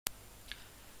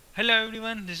Hello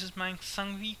everyone, this is Mike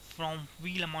Sangvi from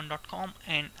wheelamon.com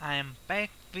and I am back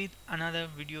with another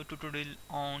video tutorial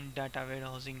on data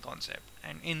warehousing concept.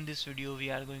 And in this video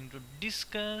we are going to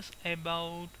discuss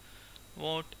about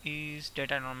what is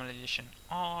data normalization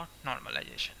or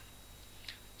normalization.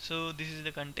 So this is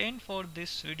the content for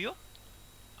this video,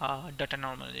 data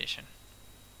normalization.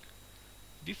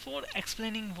 Before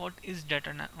explaining what is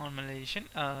data normalization,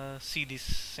 see this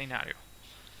scenario.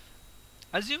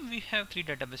 Assume we have three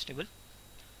database tables.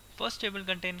 First table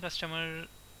contains customer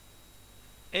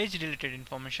age related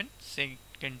information,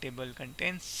 second table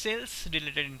contains sales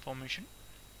related information,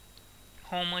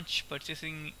 how much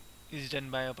purchasing is done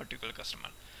by a particular customer.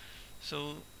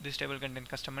 So this table contains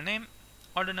customer name,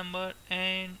 order number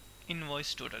and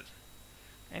invoice total.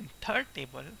 And third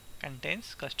table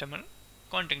contains customer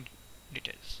contact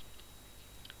details.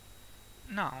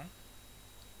 Now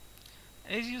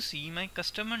as you see, my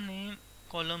customer name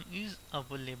column is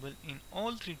available in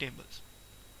all three tables,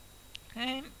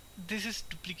 and this is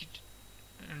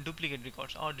duplicate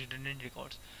records or redundant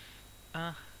records.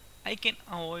 uh, I can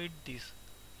avoid this.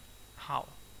 How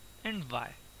and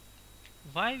why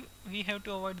we have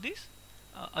to avoid this?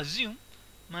 Assume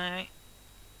my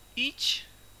each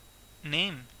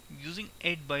name using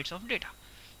 8 bytes of data.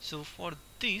 So for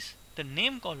this the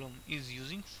name column is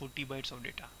using 40 bytes of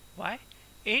data. Why?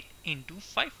 8 into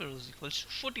 5 rows equals to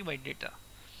 40 byte data.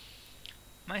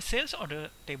 My sales order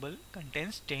table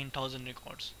contains 10,000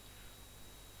 records.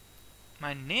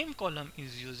 My name column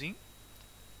is using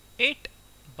 8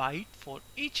 byte for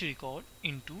each record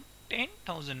into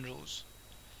 10,000 rows.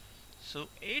 So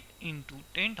 8 into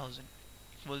 10,000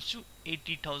 equals to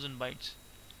 80,000 bytes.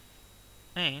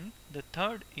 And the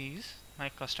third is my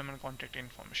customer contact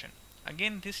information.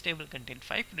 Again this table contains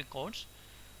 5 records,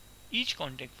 each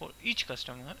contact for each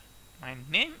customer. My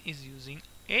name is using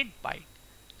 8 byte.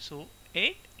 So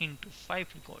 8 into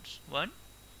 5 records, 1,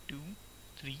 2,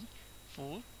 3,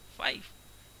 4, 5.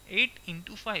 8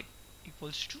 into 5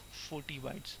 equals to 40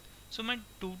 bytes. So my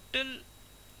total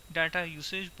data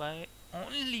usage by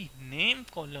only name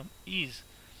column is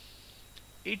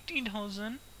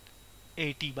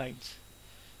 18,080 bytes.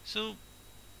 So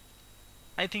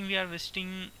I think we are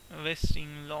wasting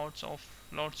lots of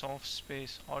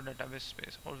space or database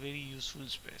space or very useful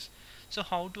space. So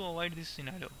how to avoid this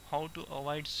scenario? How to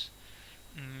avoid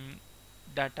mm,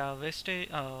 data wastage,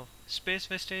 space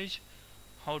wastage?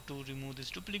 How to remove these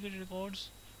duplicate records?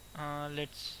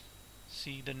 Let's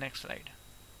see the next slide.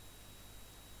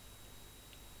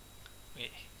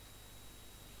 Okay.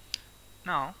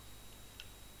 Now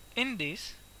in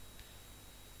this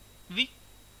we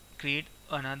create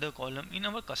another column in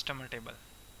our customer table,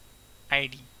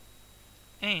 ID,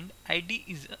 and ID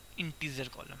is an integer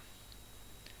column.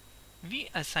 We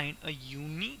assign a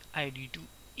unique ID to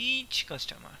each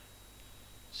customer.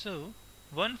 So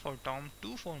 1 for Tom,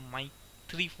 2 for Mike,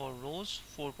 3 for Rose,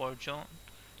 4 for John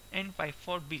and 5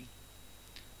 for Bill.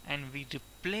 And we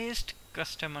replaced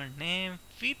customer name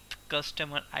with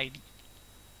customer ID.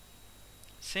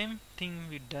 Same thing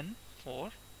we done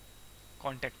for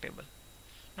contact table.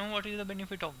 Now what is the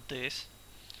benefit of this?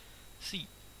 See,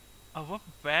 our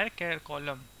varchar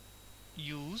column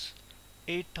use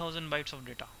 8000 bytes of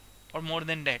data or more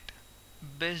than that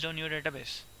based on your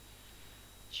database.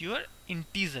 Your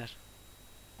integer,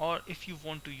 or if you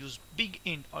want to use big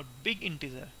int or big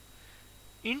integer,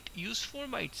 int use 4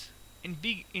 bytes and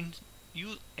big int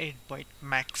use 8 byte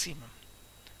maximum.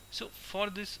 So for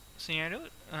this scenario,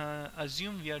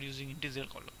 assume we are using integer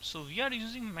column, so we are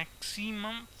using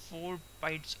maximum 4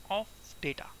 bytes of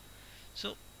data.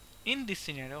 So in this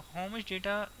scenario, how much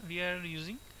data we are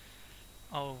using,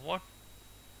 or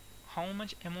how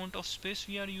much amount of space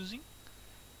we are using?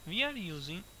 We are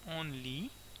using only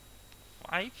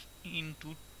 5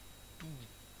 into 2.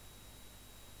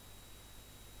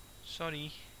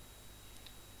 Sorry,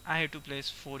 I have to place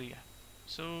 4 here,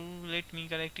 so let me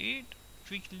correct it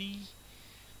quickly.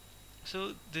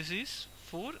 So this is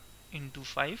 4 into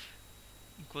 5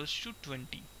 equals to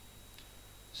 20.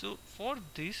 So for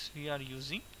this we are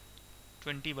using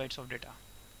 20 bytes of data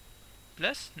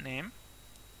plus name,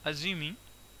 assuming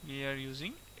we are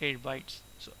using 8 bytes.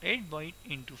 So 8 byte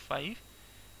into 5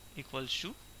 equals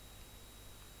to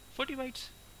 40 bytes.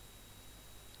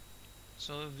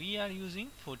 So we are using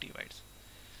 40 bytes.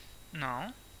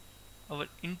 Now our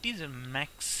integer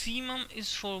maximum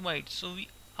is 4 bytes, so we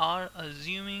are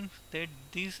assuming that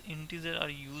this integer are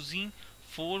using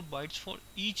 4 bytes for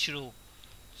each row.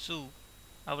 So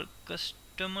our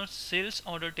customer sales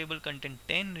order table contain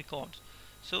 10 records,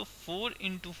 so 4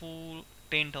 into 4,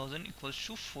 10,000 equals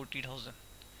to 40,000.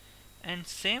 And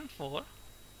same for,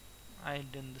 I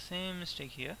done the same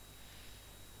mistake here,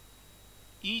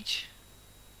 each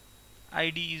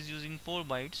ID is using 4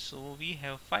 bytes, so we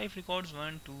have 5 records,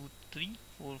 1 2 3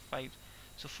 4 5.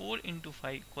 So 4 into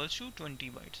 5 equals to 20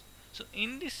 bytes. So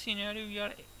in this scenario we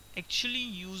are actually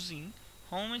using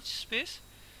how much space?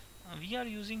 We are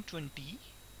using 20,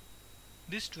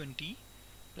 this 20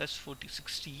 plus 40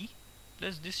 60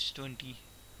 plus this 20.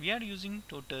 We are using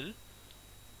total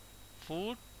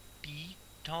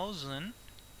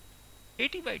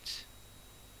 40,080 bytes.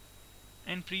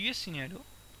 And previous scenario,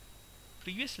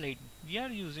 previous slide, we are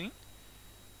using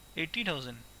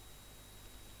 80,000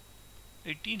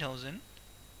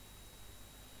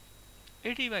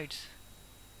 80 bytes.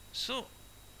 So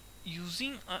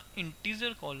using a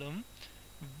integer column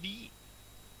we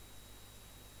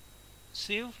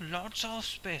save lots of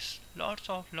space.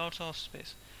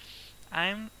 I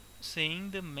am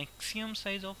saying the maximum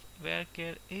size of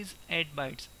varchar is 8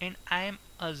 bytes, and I am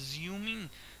assuming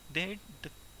that the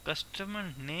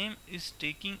customer name is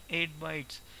taking 8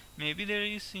 bytes. Maybe there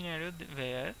is scenario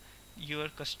where your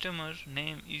customer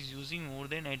name is using more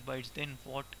than 8 bytes. Then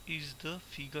what is the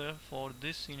figure for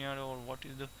this scenario, or what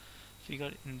is the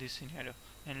figure in this scenario?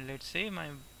 And let's say my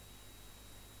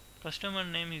customer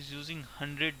name is using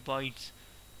 100 bytes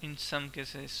in some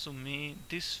cases, so may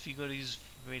this figure is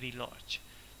very large.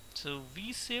 So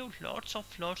we save lots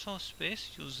of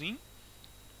space using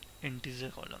integer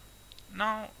column.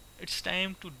 Now it's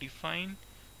time to define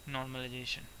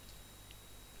normalization.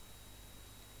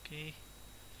 Okay,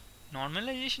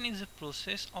 normalization is a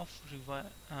process of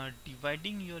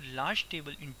dividing your large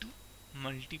table into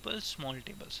multiple small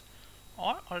tables,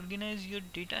 or organize your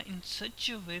data in such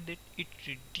a way that it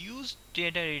reduces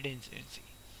data redundancy.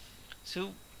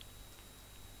 So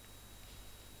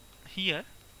here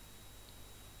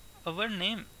our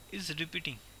name is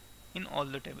repeating in all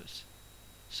the tables.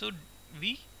 So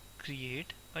we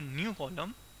create a new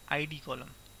column, ID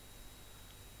column.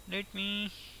 Let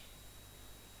me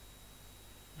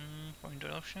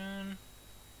pointer option.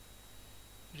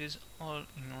 It is all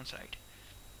in one side.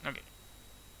 Okay,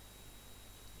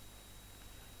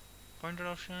 pointer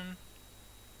option.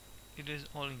 It is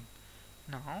all in.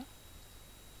 Now,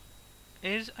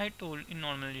 as I told, in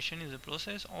normalization is a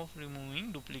process of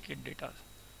removing duplicate data.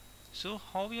 So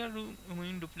how we are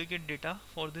removing duplicate data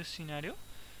for this scenario?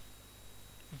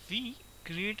 We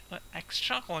create an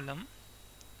extra column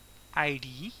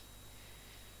ID.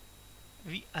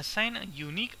 We assign a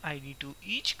unique ID to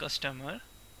each customer,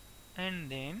 and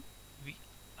then we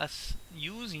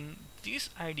using this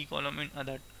ID column in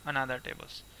another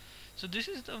tables. So this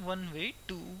is the one way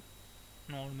to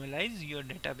normalize your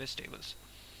database tables.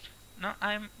 Now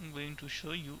I am going to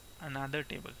show you another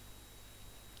table,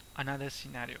 another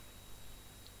scenario.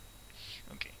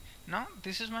 Okay, now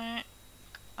this is my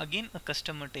again a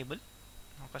customer table.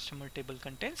 Now customer table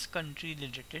contains country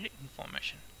related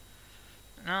information.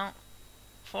 Now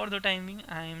for the timing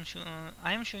I am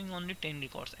showing only 10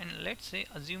 records, and let's say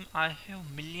assume I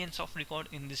have millions of records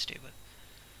in this table.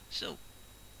 So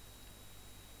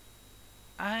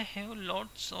I have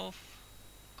lots of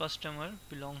customer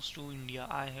belongs to India,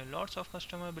 I have lots of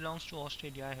customer belongs to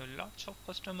Australia, I have lots of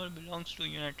customer belongs to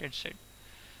United States,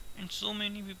 and so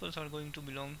many people are going to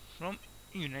belong from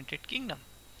United Kingdom.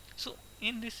 So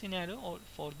in this scenario, or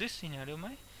for this scenario,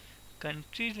 my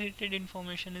country related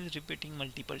information is repeating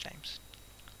multiple times.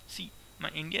 See, my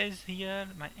India is here,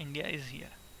 my India is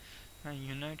here, my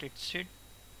United States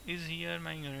is here,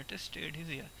 my United States is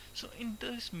here. So in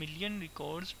this million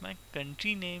records my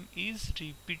country name is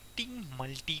repeating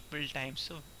multiple times.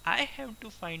 So I have to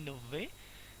find a way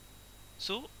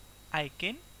so I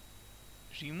can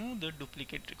remove the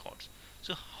duplicate records.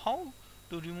 So how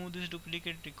to remove these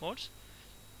duplicate records?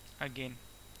 Again,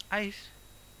 I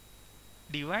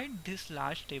divide this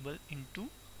large table into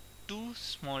two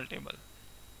small tables.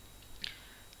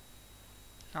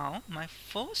 Now my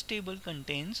first table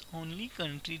contains only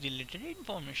country related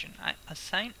information. I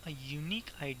assign a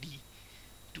unique ID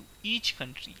to each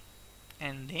country,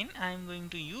 and then I am going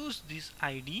to use this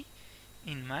ID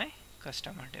in my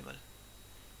customer table.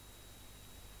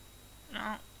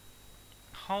 Now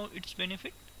how its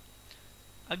benefit?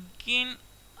 Again,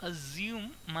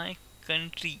 assume my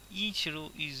country, each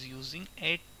row is using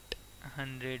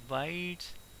 800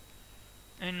 bytes,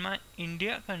 and my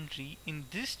India country in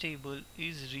this table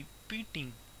is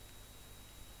repeating,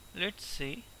 let's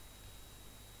say,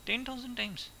 10,000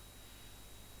 times.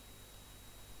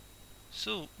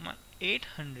 So my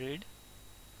 800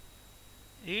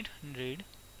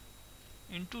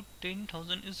 into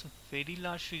 10,000 is a very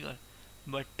large figure,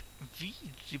 but we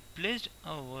replaced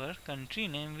our country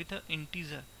name with an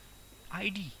integer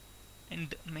ID, and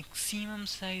the maximum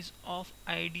size of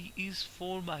ID is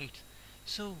 4 bytes.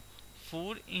 So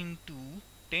 4 into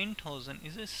 10,000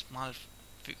 is a small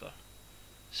figure.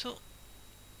 So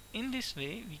in this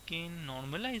way we can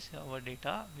normalize our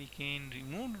data, we can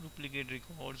remove duplicate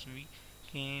records, we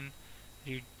can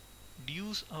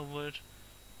reduce our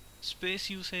space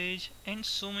usage, and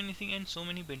so many things and so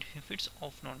many benefits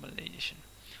of normalization.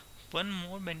 One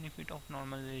more benefit of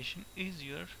normalization is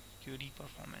your query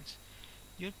performance.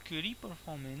 Your query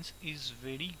performance is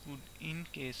very good in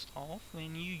case of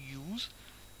when you use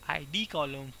id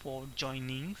column for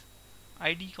joining,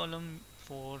 id column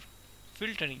for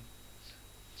filtering.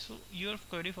 So your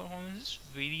query performance is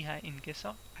very high in case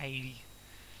of id.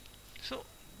 So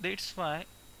that's why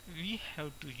we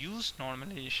have to use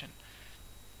normalization.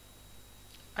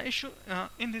 I show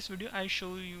in this video I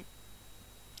show you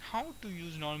how to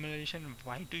use normalization,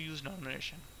 why to use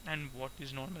normalization, and what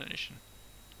is normalization.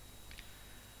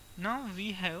 Now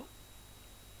we have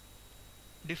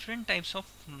different types of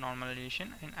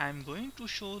normalization, and I'm going to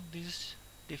show these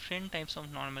different types of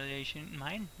normalization in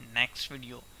my next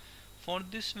video. For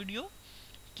this video,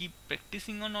 keep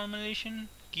practicing on normalization,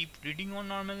 keep reading on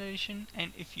normalization,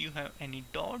 and if you have any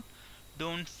doubt,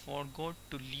 don't forget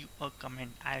to leave a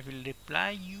comment. I will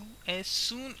reply you as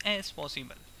soon as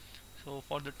possible. So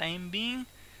for the time being,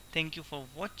 thank you for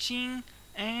watching,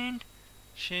 and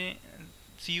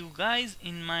see you guys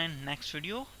in my next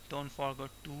video. Don't forget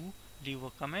to leave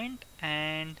a comment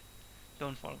and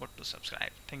don't forget to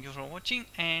subscribe. Thank you for watching,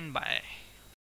 and bye.